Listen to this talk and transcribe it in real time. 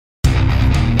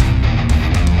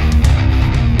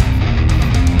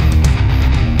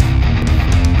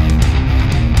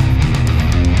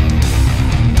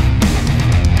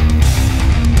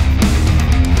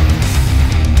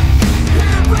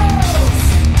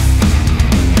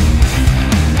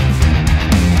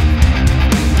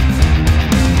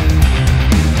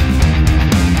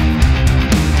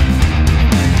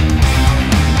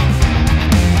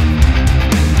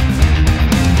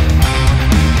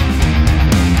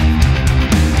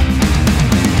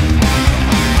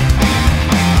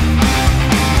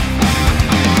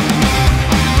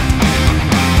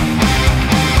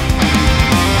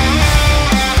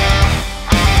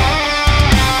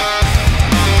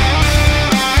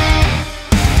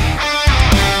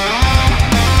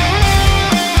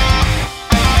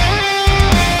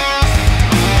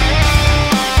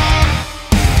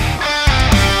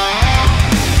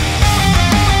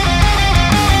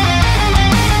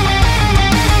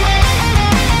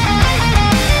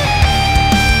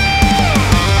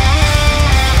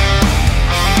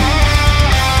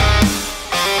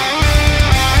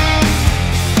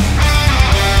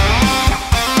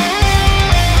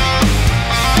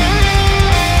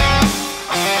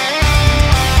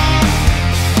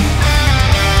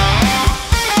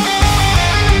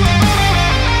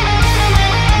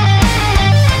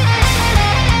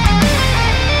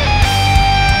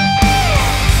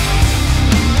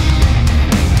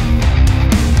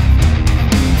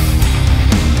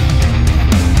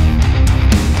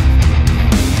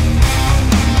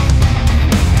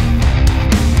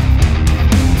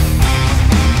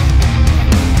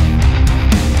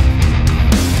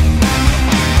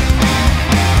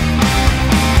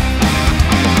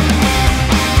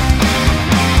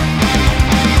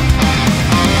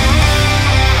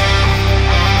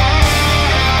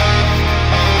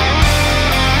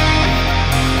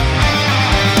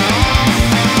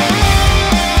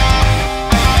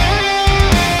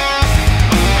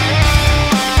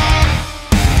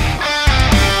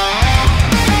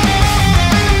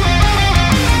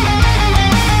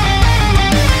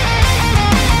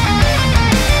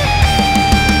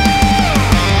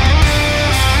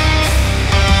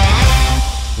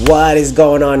What is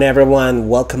going on, everyone?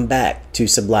 Welcome back to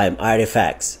Sublime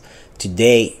Artifacts.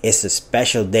 Today is a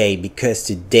special day because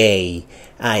today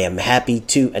I am happy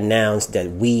to announce that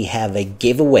we have a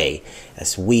giveaway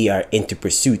as we are into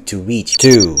pursuit to reach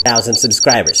 2,000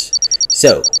 subscribers.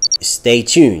 So stay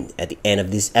tuned at the end of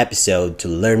this episode to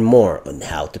learn more on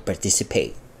how to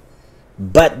participate.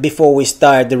 But before we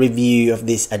start the review of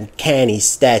this uncanny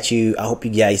statue, I hope you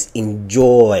guys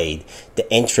enjoyed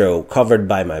the intro covered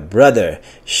by my brother.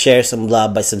 Share some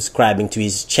love by subscribing to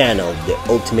his channel, The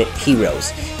Ultimate Heroes.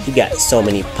 He got so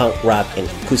many punk rock and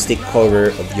acoustic cover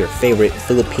of your favorite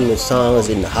Filipino songs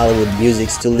and Hollywood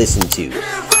musics to listen to.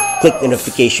 Click the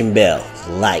notification bell,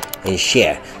 like, and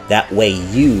share. That way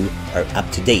you are up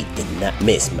to date and not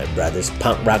miss my brother's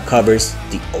punk rock covers,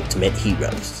 The Ultimate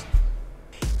Heroes.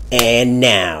 And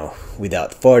now,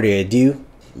 without further ado,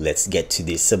 let's get to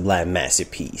this sublime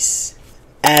masterpiece.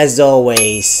 As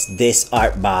always, this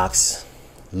art box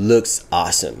looks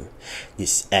awesome.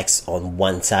 This X on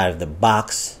one side of the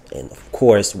box, and of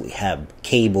course we have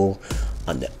cable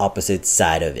on the opposite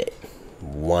side of it.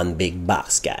 One big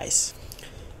box, guys.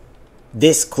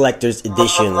 This collector's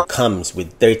edition comes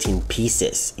with 13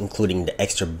 pieces, including the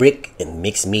extra brick and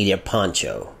mixed media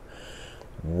poncho.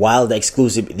 While the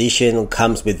exclusive edition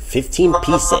comes with 15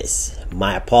 pieces.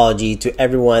 My apology to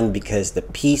everyone because the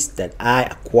piece that I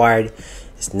acquired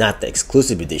is not the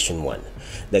exclusive edition one.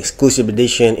 The exclusive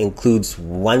edition includes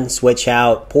one switch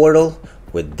out portal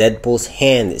with Deadpool's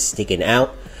hand sticking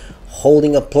out,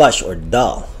 holding a plush or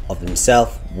doll of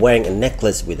himself wearing a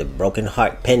necklace with a broken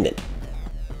heart pendant.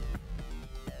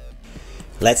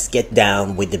 Let's get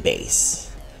down with the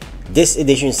base. This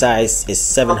edition size is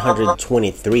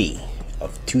 723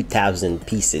 of 2,000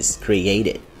 pieces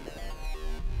created.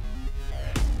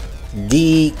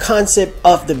 The concept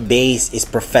of the base is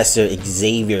Professor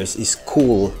Xavier's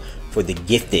school for the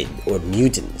gifted or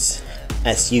mutants.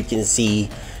 As you can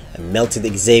see, a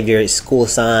melted Xavier school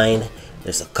sign.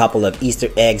 There's a couple of Easter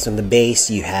eggs on the base.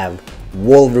 You have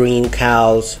Wolverine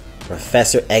cows,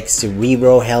 Professor X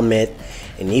Cerebro helmet,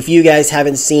 and if you guys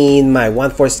haven't seen my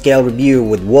 1/4 scale review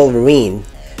with Wolverine,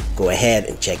 go ahead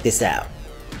and check this out.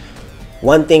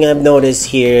 One thing I've noticed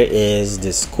here is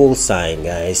the school sign,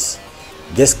 guys.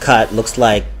 This cut looks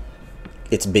like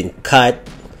it's been cut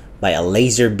by a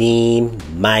laser beam.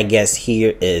 My guess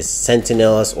here is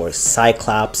Sentinels or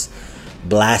Cyclops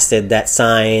blasted that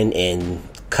sign and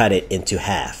cut it into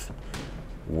half.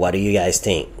 What do you guys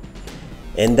think?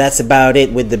 And that's about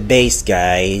it with the base,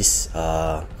 guys.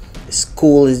 The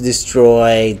school is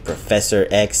destroyed. Professor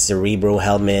X Cerebro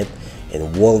helmet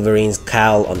and Wolverine's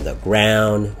cowl on the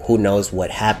ground. Who knows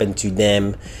what happened to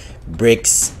them?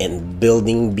 Bricks and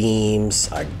building beams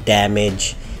are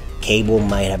damaged. Cable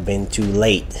might have been too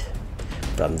late.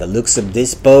 From the looks of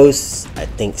this post, I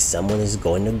think someone is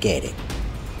going to get it.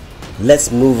 Let's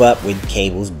move up with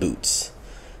Cable's boots.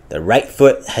 The right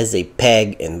foot has a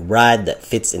peg and rod that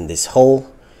fits in this hole.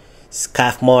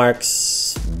 Scuff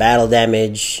marks, battle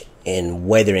damage, and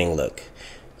weathering look.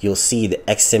 You'll see the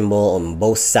X symbol on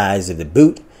both sides of the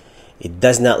boot. It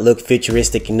does not look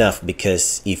futuristic enough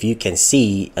because if you can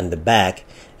see on the back,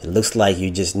 it looks like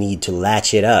you just need to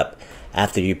latch it up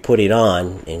after you put it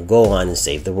on and go on and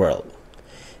save the world.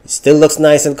 It still looks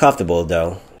nice and comfortable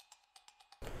though.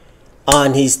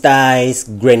 On his thighs,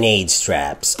 grenade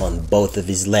straps on both of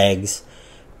his legs,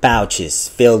 pouches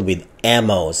filled with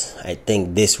ammos. I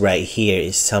think this right here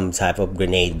is some type of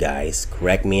grenade, guys.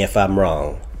 Correct me if I'm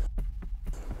wrong.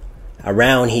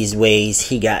 Around his waist,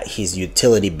 he got his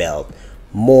utility belt.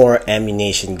 More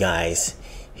ammunition, guys.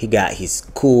 He got his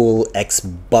cool X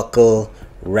buckle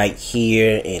right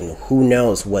here, and who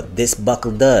knows what this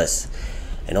buckle does.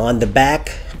 And on the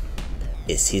back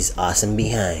is his awesome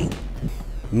behind.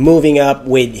 Moving up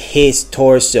with his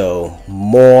torso,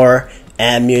 more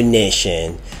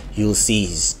ammunition. You'll see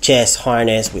his chest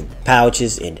harness with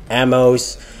pouches and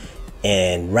ammos.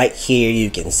 And right here you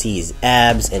can see his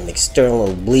abs and external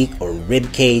oblique or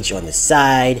rib cage on the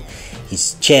side,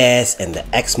 his chest and the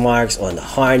X marks on the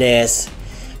harness.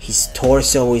 His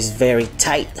torso is very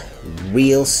tight,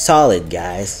 real solid,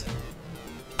 guys.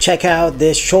 Check out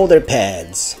the shoulder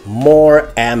pads,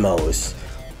 more ammos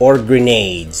or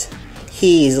grenades.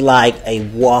 He is like a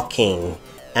walking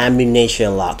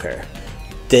ammunition locker.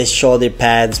 These shoulder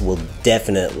pads will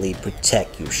definitely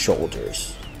protect your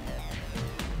shoulders.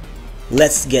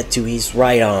 Let's get to his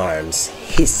right arms.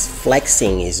 He's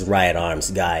flexing his right arms,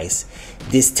 guys.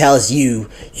 This tells you,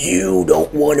 you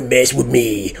don't want to mess with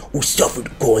me or suffer the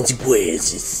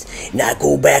consequences. Now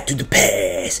go back to the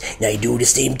past. Now you do the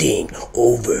same thing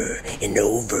over and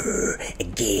over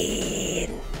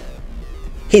again.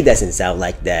 He doesn't sound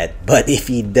like that, but if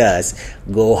he does,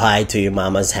 go hide to your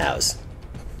mama's house.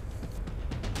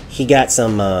 He got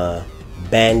some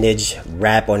bandage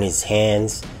wrap on his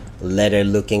hands, leather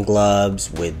looking gloves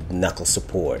with knuckle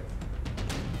support.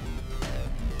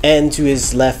 And to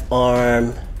his left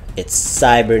arm, it's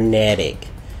cybernetic.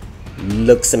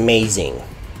 Looks amazing.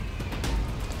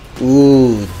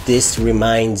 Ooh, this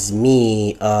reminds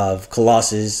me of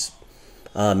Colossus'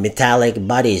 metallic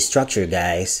body structure,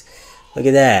 guys. Look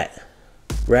at that,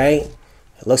 right?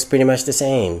 It looks pretty much the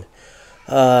same.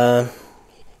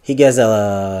 He got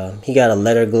a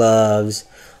leather gloves,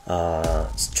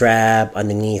 strap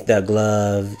underneath the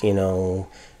glove, you know,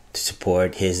 to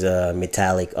support his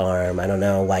metallic arm. I don't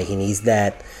know why he needs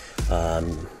that.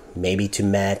 Maybe to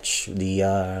match the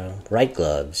right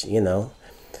gloves, you know.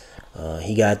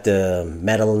 He got the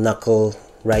metal knuckle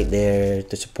right there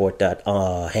to support that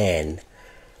hand.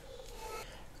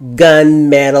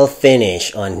 Gunmetal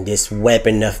finish on this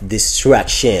weapon of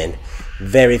destruction.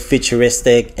 Very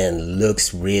futuristic and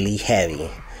looks really heavy.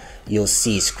 You'll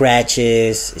see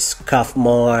scratches, scuff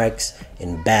marks,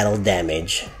 and battle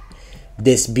damage.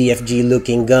 This BFG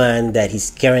looking gun that he's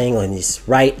carrying on his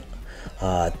right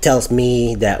tells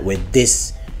me that with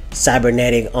this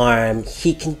cybernetic arm,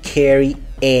 he can carry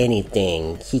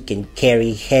anything. He can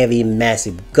carry heavy,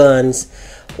 massive guns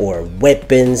or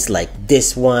weapons like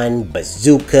this one,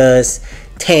 bazookas,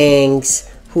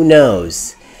 tanks, who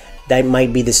knows? That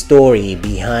might be the story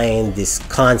behind this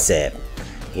concept.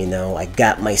 You know, I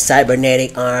got my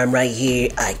cybernetic arm right here.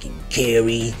 I can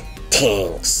carry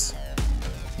tanks.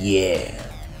 Yeah.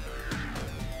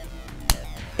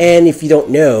 And if you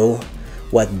don't know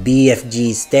what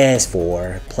BFG stands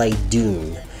for, play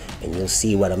Dune and you'll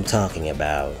see what I'm talking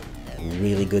about.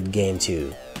 Really good game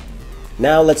too.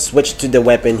 Now let's switch to the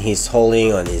weapon he's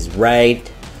holding on his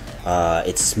right.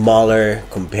 It's smaller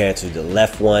compared to the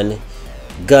left one.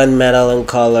 Gunmetal in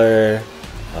color,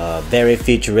 very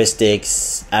futuristic.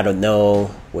 I don't know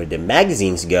where the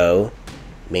magazines go.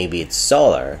 Maybe it's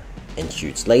solar and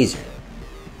shoots laser.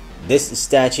 This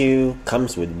statue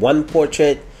comes with one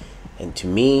portrait, and to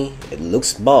me it looks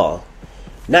small.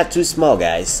 Not too small,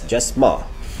 guys, just small.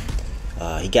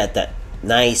 He got that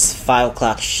nice 5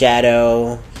 o'clock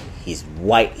shadow, his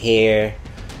white hair,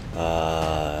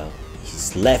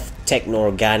 his left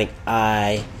techno-organic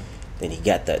eye, then he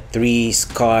got the 3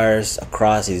 scars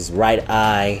across his right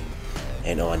eye,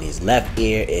 and on his left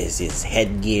ear is his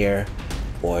headgear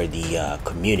or the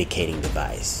communicating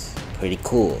device. Pretty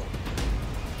cool.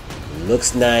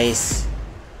 Looks nice.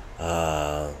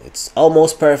 It's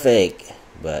almost perfect,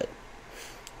 but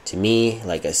to me,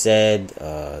 like I said,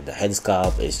 the head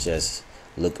sculpt is just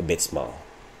look a bit small.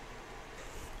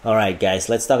 Alright guys,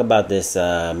 let's talk about this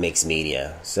mixed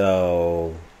media.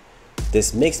 So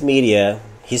this mixed media,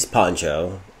 his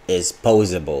poncho is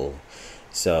posable.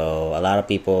 So a lot of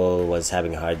people was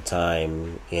having a hard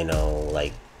time, you know,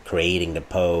 like creating the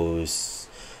pose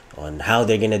on how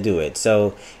they're gonna do it.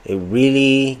 So it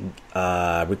really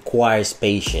requires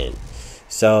patience.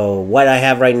 So what I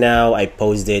have right now, I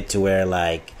posed it to where,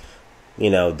 like, you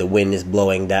know, the wind is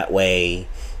blowing that way,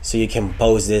 so you can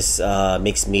pose this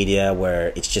mixed media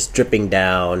where it's just dripping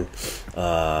down,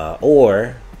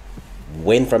 or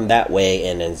wind from that way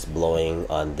and then it's blowing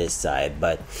on this side.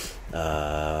 But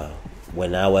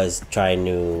when I was trying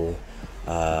to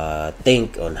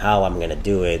think on how I'm gonna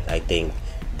do it, I think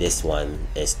this one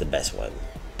is the best one.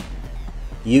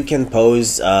 You can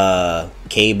pose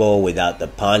cable without the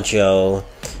poncho.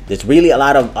 There's really a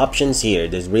lot of options here.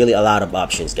 There's really a lot of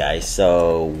options, guys.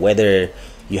 So whether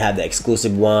you have the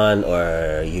exclusive one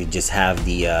or you just have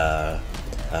the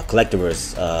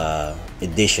collector's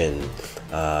edition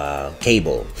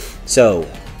cable, so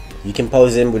you can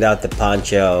pose him without the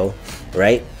poncho,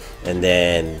 right? And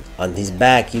then on his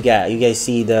back, you guys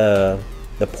see the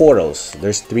portals.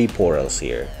 There's 3 portals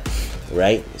here,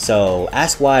 right? So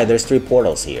ask why there's 3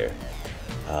 portals here.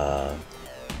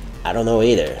 I don't know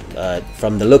either.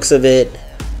 From the looks of it,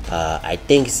 I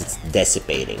think it's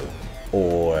dissipating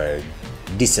or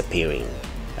disappearing.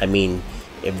 I mean,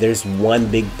 if there's one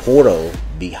big portal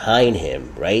behind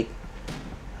him, right?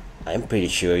 I'm pretty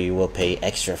sure you will pay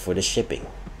extra for the shipping.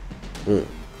 What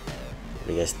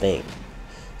do you guys think?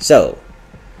 So,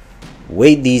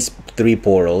 with these 3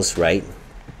 portals, right?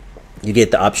 You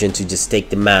get the option to just take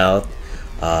them out.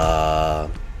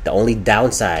 The only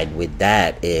downside with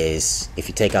that is if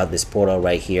you take out this portal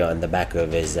right here on the back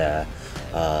of his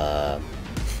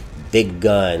big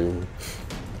gun,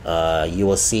 you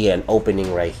will see an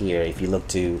opening right here. If you look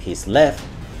to his left,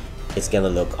 it's gonna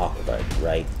look awkward,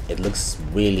 right? It looks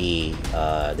really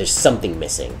there's something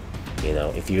missing, you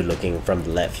know, if you're looking from the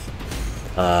left.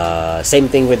 Same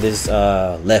thing with this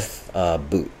left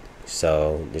boot.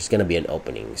 So there's gonna be an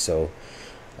opening. So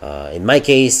in my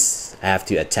case, I have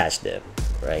to attach them,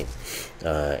 right?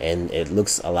 And it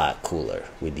looks a lot cooler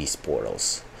with these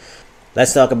portals.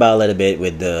 Let's talk about a little bit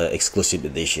with the exclusive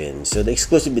edition. So the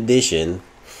exclusive edition,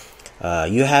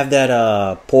 you have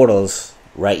that portals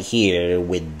right here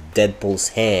with Deadpool's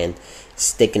hand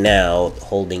sticking out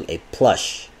holding a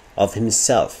plush of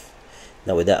himself.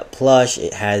 Now with that plush,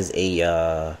 it has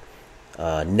a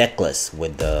necklace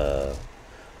with the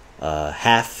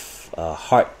half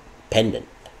heart pendant.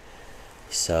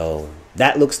 So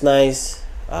that looks nice,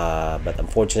 but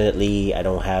unfortunately I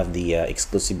don't have the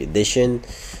exclusive edition,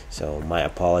 so my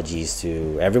apologies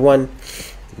to everyone.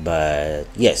 But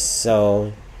yes,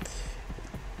 so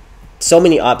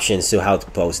many options to how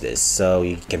to post this. So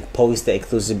you can post the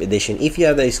exclusive edition. If you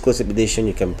have the exclusive edition,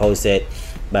 you can post it,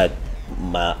 but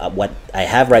what I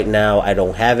have right now, I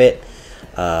don't have it,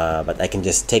 but I can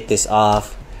just take this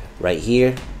off right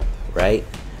here, right,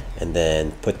 and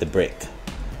then put the brick.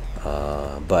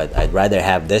 But I'd rather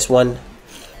have this one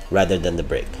rather than the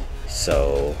brick.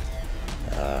 So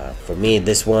for me,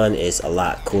 this one is a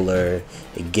lot cooler.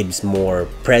 It gives more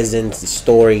presence,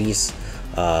 stories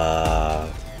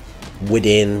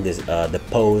within this, the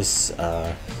post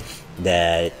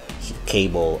that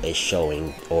Cable is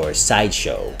showing, or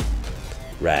Sideshow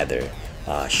rather,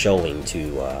 showing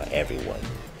to everyone,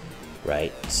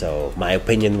 right? So my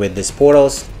opinion with this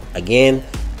portals, again,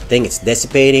 I think it's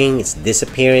dissipating, it's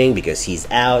disappearing because he's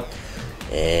out,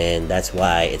 and that's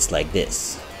why it's like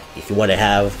this. If you want to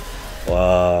have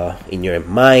in your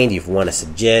mind, if you want to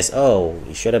suggest, oh,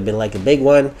 you should have been like a big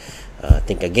one,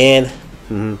 think again.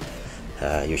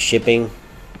 Your shipping,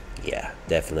 yeah,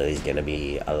 definitely is gonna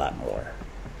be a lot more.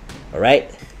 All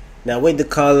right, now with the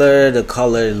color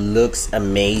looks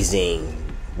amazing.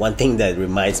 One thing that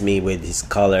reminds me with his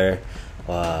color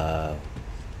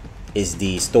is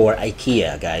the store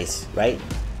IKEA, guys, right?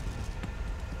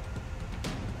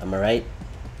 Am I right?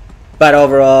 But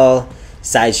overall,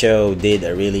 Sideshow did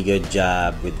a really good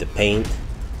job with the paint.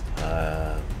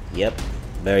 Yep,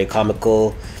 very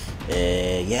comical,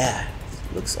 and yeah,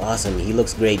 looks awesome. He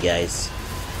looks great, guys.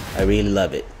 I really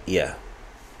love it. Yeah.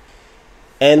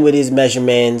 And with his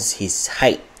measurements, his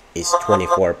height is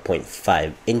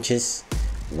 24.5 inches,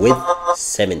 width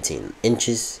 17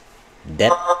 inches,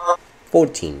 depth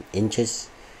 14 inches,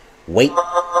 weight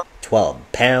 12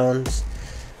 pounds.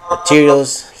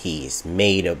 Materials, he's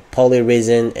made of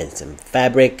polyresin and some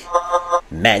fabric,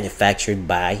 manufactured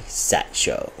by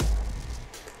Sideshow.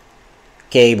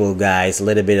 Cable, guys, a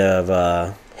little bit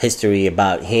of history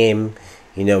about him.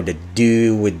 You know, the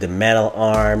dude with the metal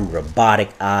arm,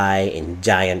 robotic eye, and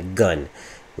giant gun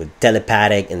with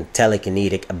telepathic and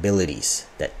telekinetic abilities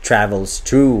that travels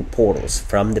through portals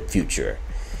from the future.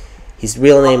 His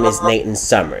real name is Nathan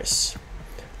Summers.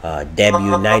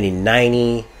 Debut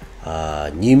 1990,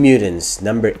 New Mutants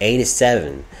number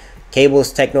 87.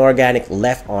 Cable's techno-organic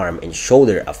left arm and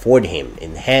shoulder afford him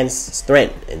enhanced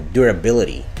strength and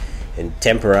durability, and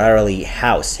temporarily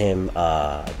house him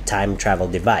a time travel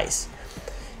device.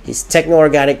 His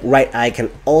techno-organic right eye can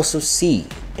also see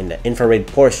in the infrared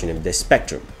portion of the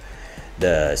spectrum.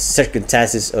 The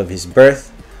circumstances of his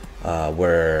birth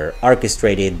were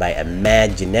orchestrated by a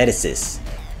mad geneticist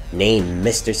named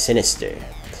Mr. Sinister,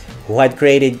 who had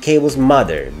created Cable's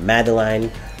mother,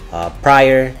 Madeline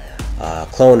Pryor,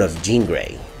 clone of Jean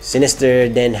Grey. Sinister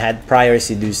then had Pryor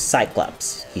seduce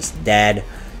Cyclops, his dad,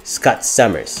 Scott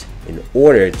Summers, in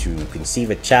order to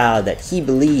conceive a child that he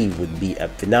believed would be a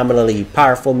phenomenally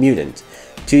powerful mutant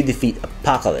to defeat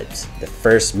Apocalypse, the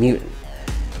first mutant.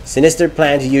 Sinister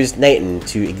planned to use Nathan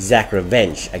to exact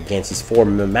revenge against his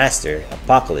former master,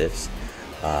 Apocalypse,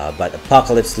 but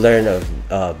Apocalypse learned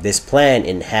of this plan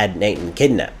and had Nathan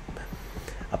kidnapped.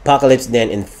 Apocalypse then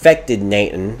infected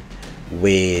Nathan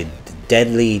with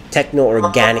deadly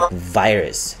techno-organic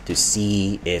virus to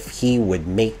see if he would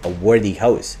make a worthy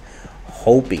host,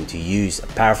 hoping to use a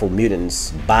powerful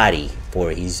mutant's body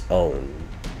for his own.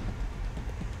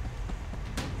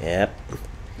 Yep,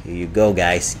 here you go,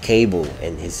 guys. Cable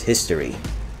and his history.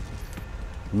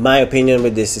 My opinion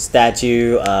with this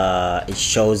statue, it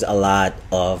shows a lot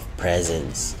of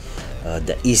presence.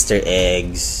 The Easter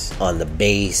eggs on the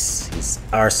base, his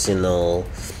arsenal,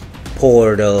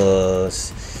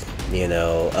 portals, you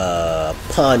know,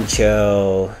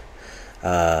 poncho.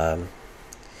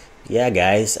 Yeah,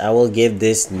 guys, I will give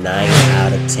this 9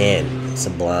 out of 10.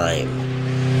 Sublime.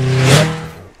 Yep,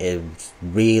 it's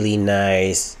really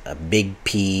nice. A big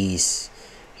piece,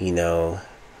 you know.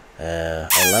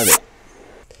 I love it.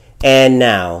 And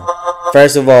now,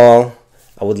 first of all,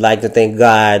 I would like to thank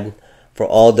God for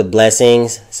all the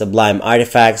blessings. Sublime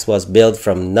Artifacts was built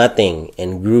from nothing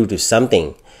and grew to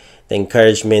something. The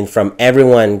encouragement from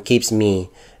everyone keeps me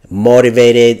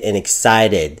motivated and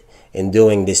excited in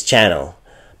doing this channel.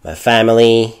 My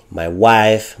family, my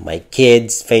wife, my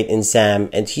kids, Faith and Sam,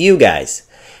 and to you guys.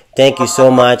 Thank you so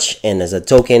much, and as a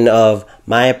token of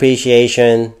my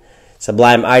appreciation,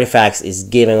 Sublime Artifacts is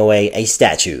giving away a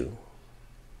statue.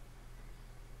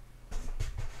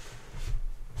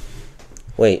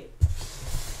 Wait,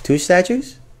 2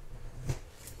 statues?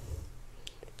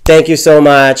 Thank you so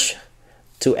much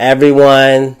to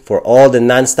everyone for all the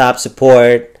non-stop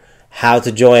support. How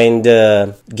to join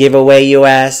the giveaway, you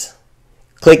ask?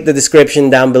 Click the description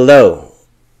down below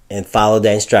and follow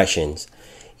the instructions.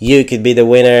 You could be the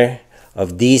winner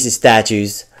of these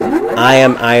statues. I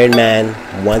am Iron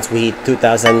Man once we hit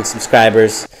 2,000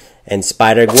 subscribers, and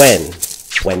Spider-Gwen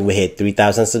when we hit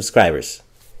 3,000 subscribers.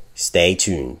 Stay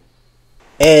tuned.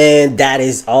 And that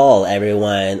is all,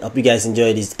 everyone. Hope you guys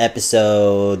enjoyed this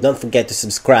episode. Don't forget to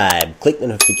subscribe, click the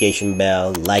notification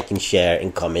bell, like and share,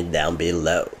 and comment down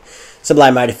below.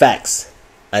 Sublime Artifacts,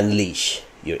 unleash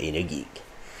your inner geek.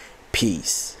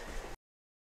 Peace.